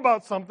know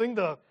about something,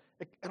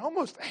 it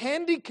almost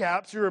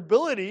handicaps your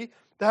ability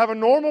to have a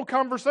normal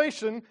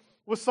conversation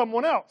with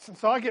someone else. And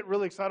so I get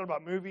really excited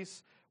about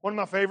movies. One of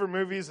my favorite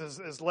movies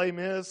is Les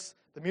Mis,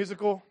 the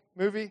musical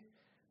movie.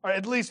 All right,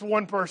 at least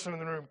one person in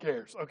the room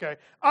cares, okay?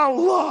 I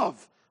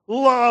love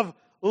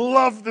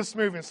this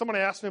movie. And somebody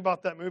asked me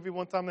about that movie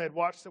one time. They had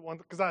watched it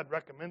because I had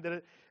recommended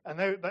it. And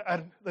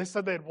they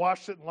said they had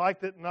watched it and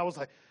liked it. And I was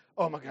like,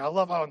 oh my God, I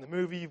love how in the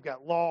movie you've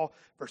got law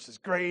versus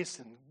grace,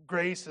 and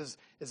grace is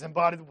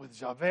embodied with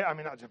Jean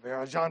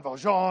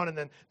Valjean, and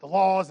then the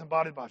law is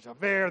embodied by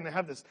Javert, and they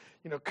have this,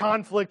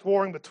 conflict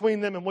warring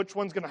between them and which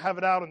one's going to have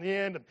it out in the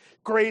end. And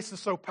grace is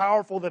so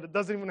powerful that it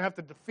doesn't even have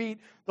to defeat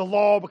the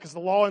law because the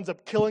law ends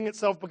up killing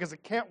itself because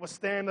it can't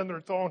withstand under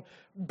its own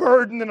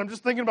burden. And I'm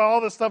just thinking about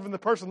all this stuff, and the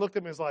person looked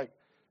at me and was like,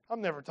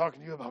 I'm never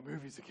talking to you about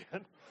movies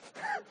again.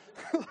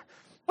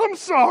 I'm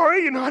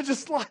sorry, I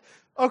just like...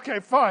 Okay,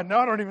 fine. Now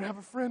I don't even have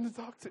a friend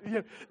to talk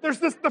to. There's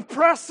this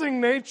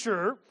depressing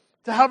nature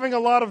to having a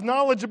lot of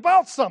knowledge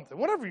about something,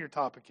 whatever your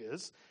topic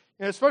is.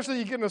 Especially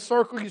you get in a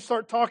circle, you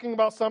start talking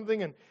about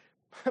something, and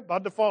by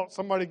default,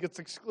 somebody gets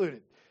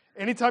excluded.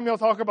 Anytime y'all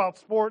talk about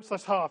sports,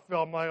 that's how I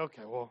feel. I'm like,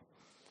 okay, well,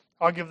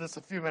 I'll give this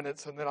a few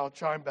minutes, and then I'll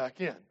chime back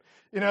in.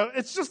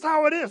 It's just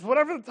how it is,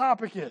 whatever the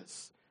topic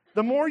is.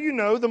 The more you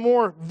know, the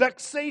more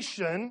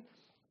vexation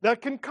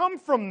that can come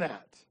from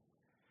that.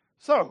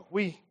 So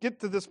we get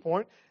to this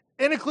point.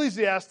 In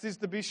Ecclesiastes,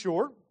 to be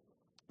sure,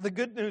 the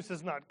good news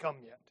has not come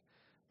yet.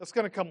 That's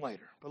going to come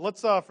later. But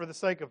let's, for the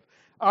sake of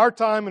our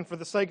time and for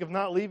the sake of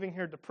not leaving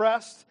here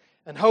depressed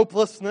and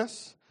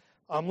hopelessness,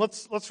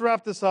 let's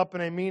wrap this up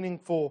in a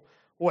meaningful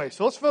way.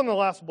 So let's fill in the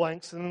last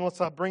blanks, and then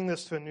let's bring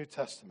this to a New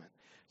Testament.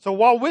 So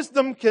while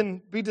wisdom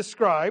can be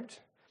described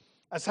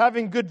as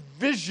having good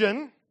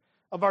vision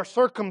of our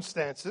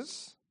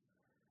circumstances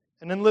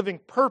and then living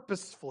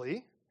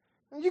purposefully,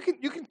 and you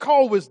can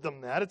call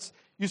wisdom that. It's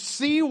you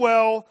see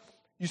well,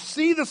 you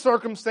see the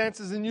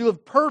circumstances, and you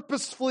live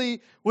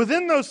purposefully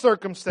within those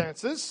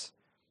circumstances.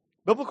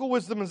 Biblical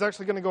wisdom is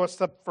actually going to go a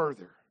step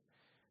further.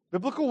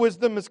 Biblical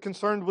wisdom is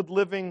concerned with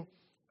living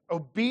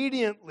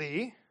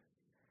obediently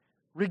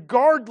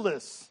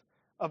regardless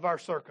of our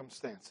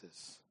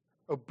circumstances.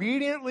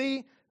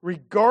 Obediently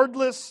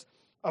regardless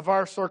of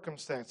our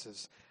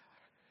circumstances.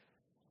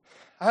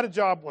 I had a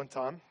job one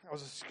time. I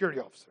was a security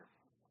officer.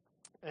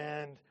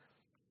 And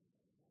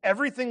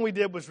everything we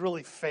did was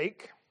really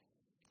fake,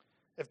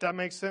 if that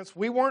makes sense.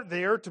 We weren't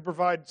there to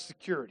provide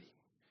security.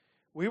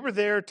 We were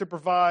there to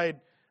provide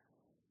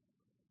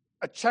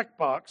a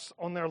checkbox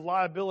on their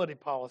liability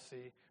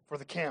policy for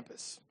the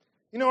campus.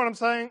 You know what I'm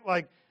saying?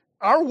 Like,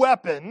 our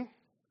weapon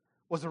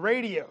was a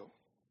radio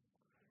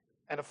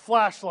and a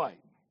flashlight.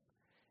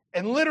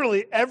 And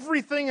literally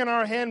everything in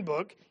our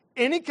handbook,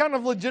 any kind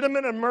of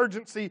legitimate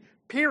emergency,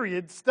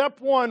 period, step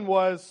one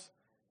was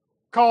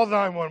call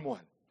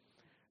 911.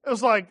 It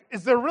was like,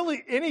 is there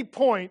really any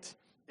point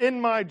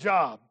in my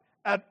job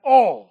at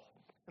all?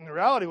 And the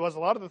reality was a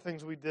lot of the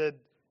things we did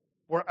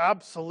were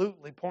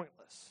absolutely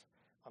pointless.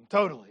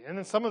 Totally. And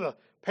then some of the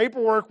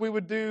paperwork we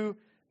would do,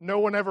 no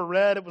one ever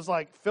read. It was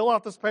like, fill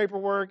out this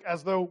paperwork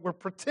as though we're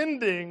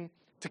pretending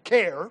to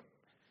care.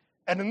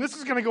 And then this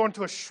is going to go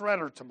into a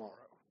shredder tomorrow.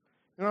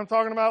 You know what I'm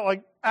talking about?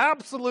 Like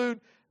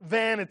absolute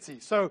vanity.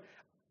 So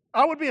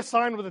I would be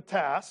assigned with a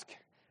task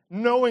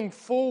knowing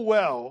full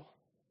well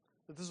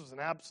that this was an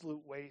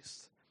absolute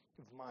waste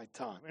of my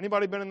time.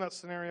 Anybody been in that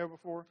scenario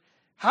before?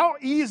 How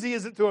easy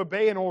is it to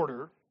obey an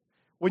order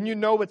when you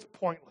know it's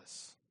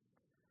pointless?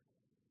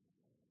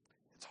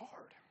 It's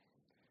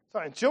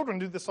hard. And children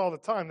do this all the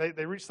time.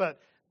 They reach that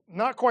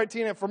not quite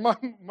teenage. For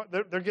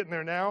they're getting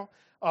there now.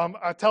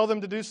 I tell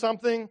them to do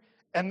something,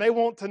 and they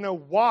want to know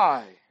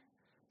why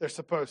they're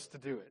supposed to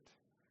do it.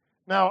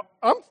 Now,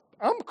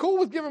 I'm cool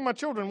with giving my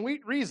children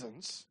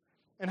reasons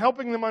and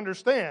helping them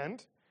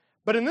understand,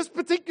 but in this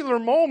particular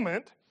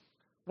moment,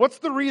 what's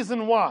the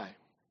reason why?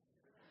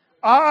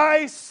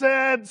 I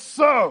said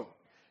so.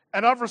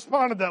 And I've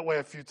responded that way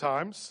a few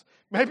times,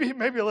 maybe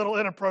a little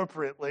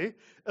inappropriately.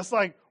 It's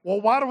like,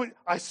 well,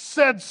 I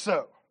said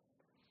so.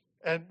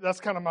 And that's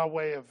kind of my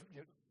way of,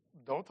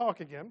 don't talk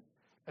again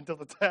until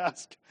the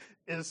task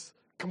is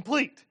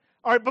complete.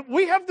 All right, but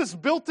we have this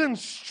built-in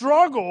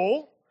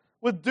struggle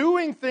with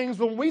doing things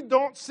when we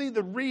don't see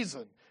the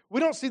reason. We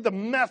don't see the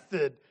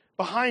method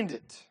behind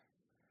it.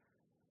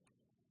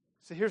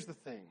 See, here's the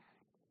thing.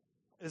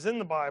 Is in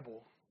the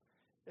Bible,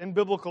 in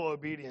biblical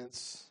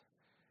obedience,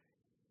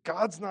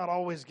 God's not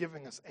always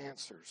giving us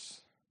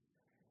answers.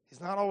 He's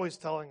not always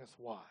telling us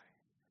why.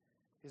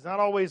 He's not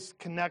always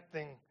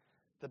connecting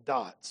the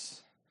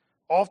dots.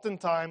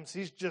 Oftentimes,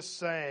 He's just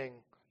saying,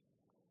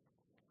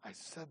 I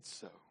said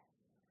so.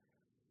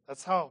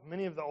 That's how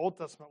many of the Old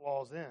Testament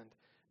laws end.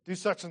 Do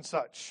such and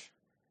such.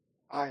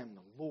 I am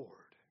the Lord.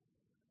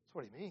 That's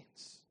what He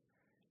means.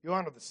 You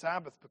honor the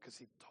Sabbath because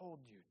He told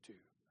you to.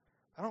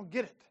 I don't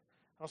get it.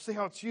 I don't see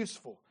how it's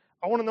useful.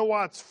 I want to know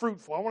why it's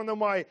fruitful. I want to know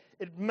why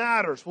it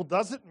matters. Well,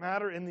 does it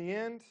matter in the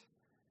end?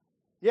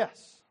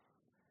 Yes.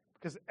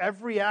 Because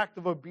every act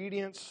of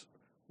obedience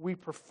we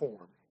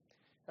perform,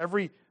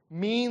 every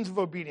means of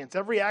obedience,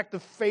 every act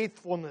of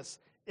faithfulness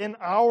in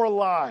our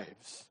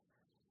lives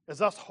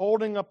is us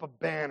holding up a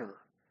banner,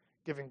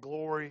 giving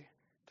glory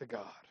to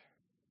God.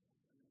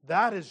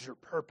 That is your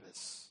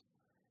purpose.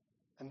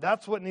 And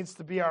that's what needs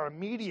to be our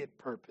immediate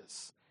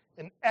purpose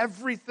in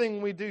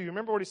everything we do. You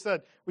remember what he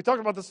said? We talked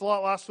about this a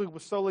lot last week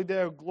with Soli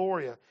Deo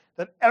Gloria,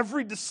 that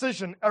every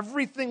decision,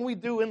 everything we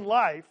do in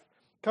life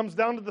comes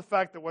down to the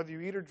fact that whether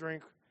you eat or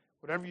drink,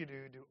 whatever you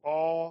do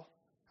all,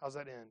 how's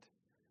that end?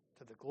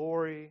 To the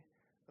glory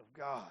of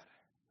God.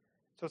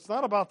 So it's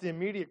not about the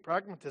immediate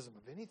pragmatism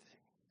of anything.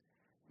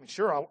 I mean,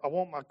 sure, I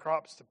want my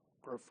crops to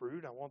grow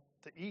fruit. I want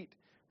to eat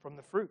from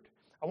the fruit.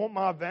 I want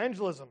my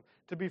evangelism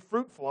to be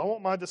fruitful. I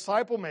want my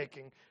disciple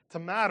making to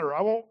matter.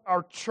 I want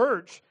our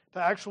church to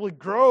actually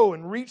grow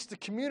and reach the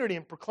community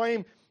and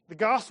proclaim the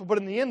gospel. But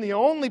in the end, the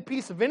only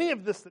piece of any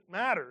of this that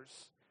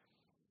matters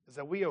is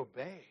that we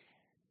obey.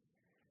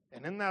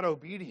 And in that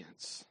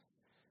obedience,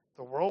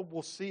 the world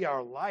will see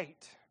our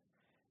light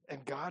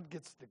and God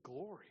gets the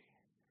glory.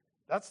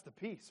 That's the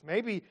piece.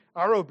 Maybe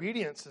our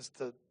obedience is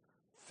to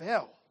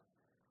fail,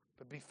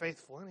 but be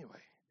faithful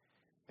anyway.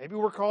 Maybe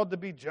we're called to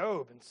be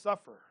Job and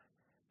suffer,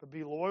 but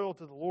be loyal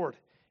to the Lord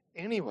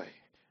anyway.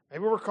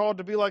 Maybe we're called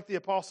to be like the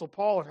Apostle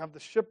Paul and have the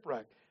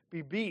shipwreck,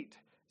 be beat,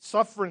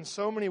 suffer in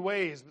so many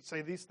ways, but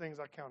say these things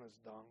I count as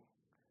dung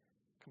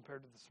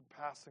compared to the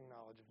surpassing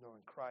knowledge of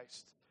knowing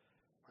Christ,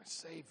 my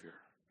Savior.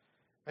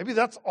 Maybe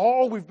that's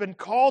all we've been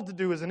called to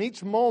do, is in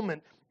each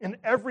moment, in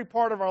every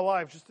part of our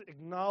lives, just to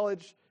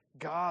acknowledge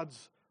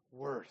God's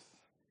worth.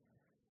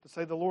 To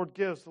say the Lord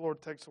gives, the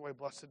Lord takes away,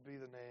 blessed be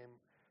the name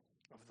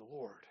of the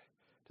Lord.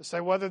 To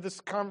say whether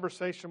this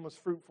conversation was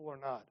fruitful or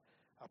not,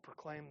 I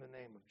proclaim the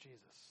name of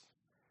Jesus.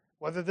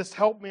 Whether this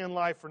helped me in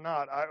life or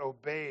not, I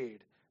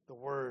obeyed the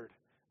word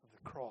of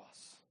the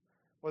cross.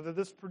 Whether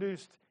this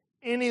produced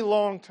any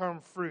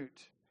long-term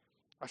fruit,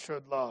 I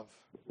showed love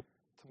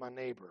to my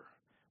neighbor.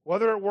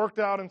 Whether it worked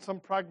out in some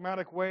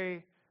pragmatic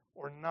way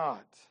or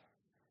not,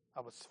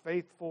 I was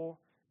faithful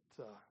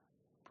to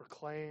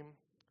proclaim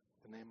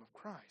the name of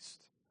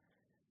Christ.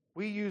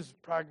 We use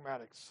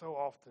pragmatics so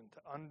often to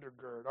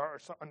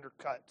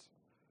undercut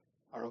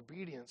our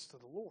obedience to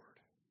the Lord.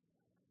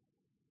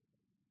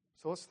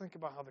 So let's think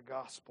about how the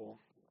gospel,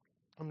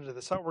 I'm going to do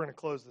this out. We're going to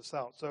close this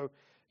out. So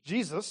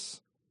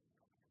Jesus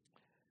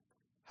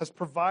has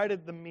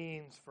provided the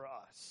means for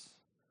us.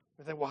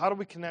 We think, well, how do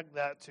we connect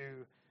that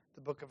to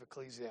the book of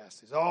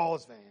Ecclesiastes? All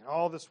is vain,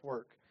 all this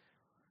work.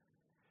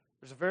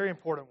 There's a very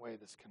important way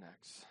this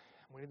connects.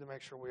 We need to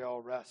make sure we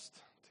all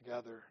rest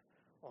together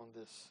on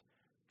this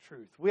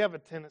truth. We have a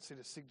tendency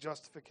to seek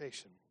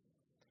justification.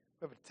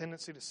 We have a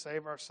tendency to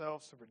save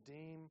ourselves, to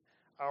redeem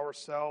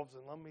ourselves.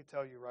 And let me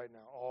tell you right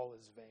now, all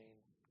is vain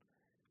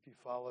if you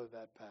follow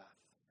that path.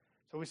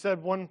 So we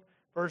said one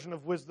version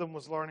of wisdom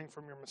was learning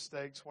from your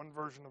mistakes. One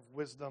version of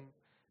wisdom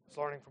is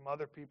learning from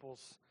other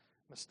people's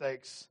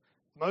mistakes.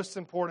 The most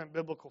important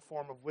biblical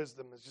form of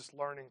wisdom is just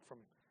learning from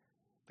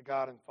the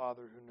God and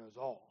Father who knows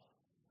all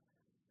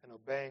and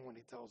obeying what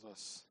He tells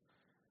us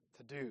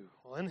to do.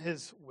 Well, in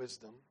His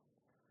wisdom,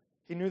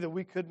 He knew that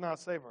we could not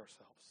save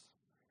ourselves,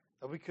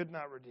 that we could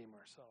not redeem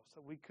ourselves,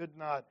 that we could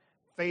not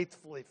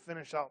faithfully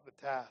finish out the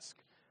task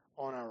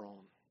on our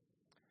own.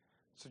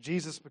 So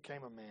Jesus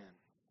became a man.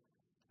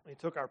 He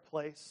took our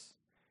place.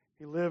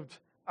 He lived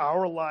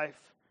our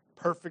life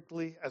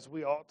perfectly as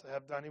we ought to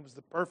have done. He was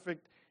the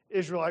perfect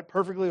Israelite,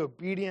 perfectly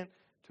obedient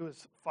to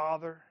his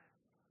Father,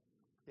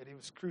 yet He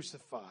was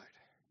crucified.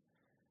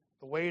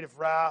 The weight of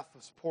wrath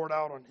was poured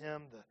out on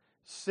Him. The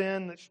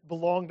sin that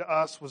belonged to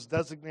us was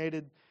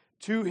designated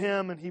to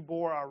Him, and He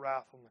bore our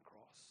wrath on the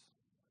cross.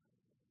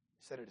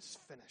 He said, "It is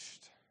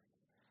finished."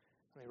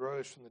 When He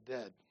rose from the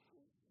dead,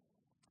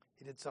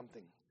 He did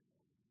something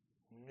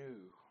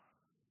new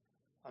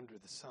under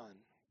the sun.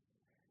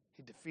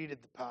 He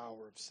defeated the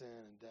power of sin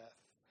and death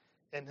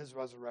in His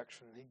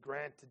resurrection, and He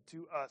granted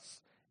to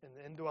us in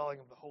the indwelling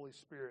of the Holy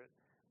Spirit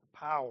the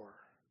power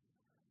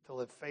to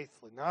live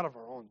faithfully, not of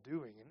our own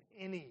doing in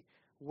any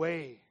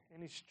way,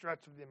 any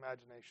stretch of the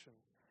imagination,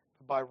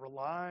 but by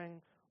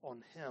relying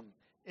on Him.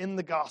 In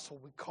the gospel,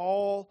 we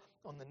call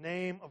on the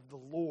name of the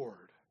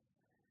Lord.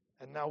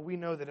 And now we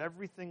know that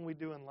everything we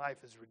do in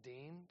life is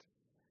redeemed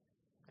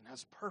and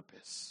has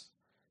purpose.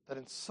 That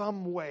in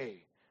some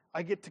way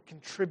I get to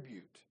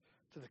contribute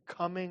to the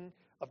coming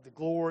of the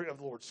glory of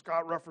the Lord.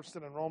 Scott referenced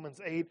it in Romans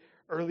 8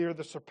 earlier.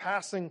 The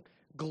surpassing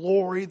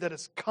glory that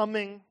is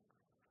coming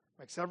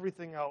makes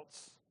everything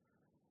else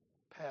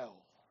pale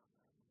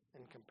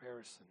in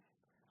comparison.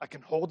 I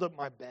can hold up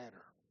my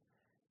banner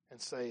and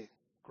say,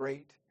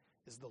 "Great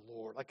is the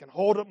Lord." I can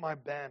hold up my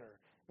banner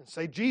and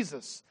say,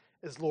 "Jesus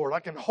is Lord." I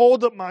can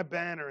hold up my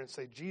banner and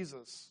say,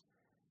 "Jesus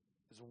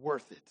is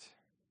worth it."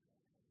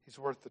 He's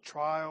worth the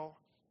trial.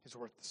 He's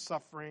worth the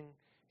suffering.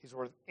 He's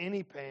worth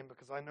any pain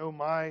because I know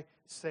my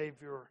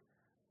Savior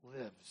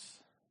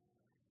lives.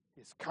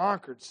 He has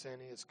conquered sin.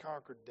 He has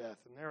conquered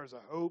death. And there is a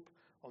hope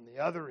on the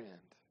other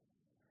end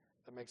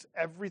that makes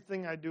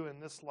everything I do in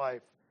this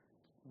life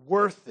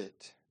worth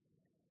it.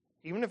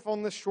 Even if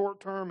on this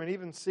short-term and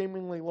even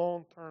seemingly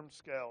long-term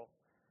scale,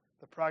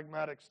 the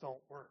pragmatics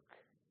don't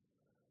work.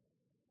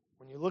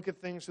 When you look at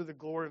things through the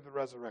glory of the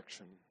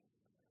resurrection,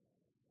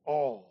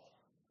 all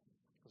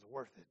is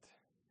worth it.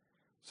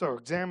 So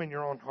examine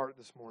your own heart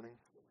this morning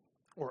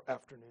or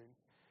afternoon.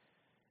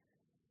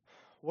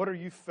 What are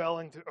you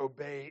failing to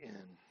obey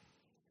in?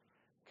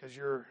 Because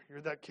you're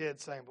that kid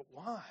saying, "But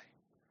why?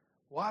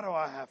 Why do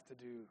I have to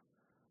do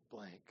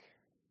blank?"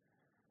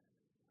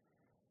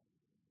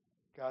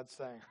 God's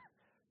saying,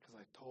 "Because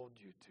I told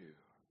you to."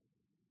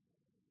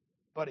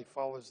 But He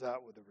follows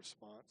that with a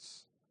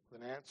response,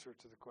 with an answer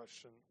to the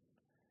question.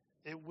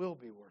 It will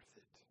be worth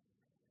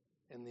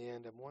it in the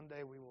end. And one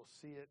day we will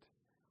see it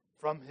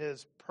from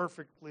His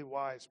perfectly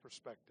wise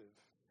perspective.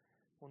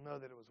 We'll know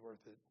that it was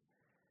worth it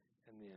in the end.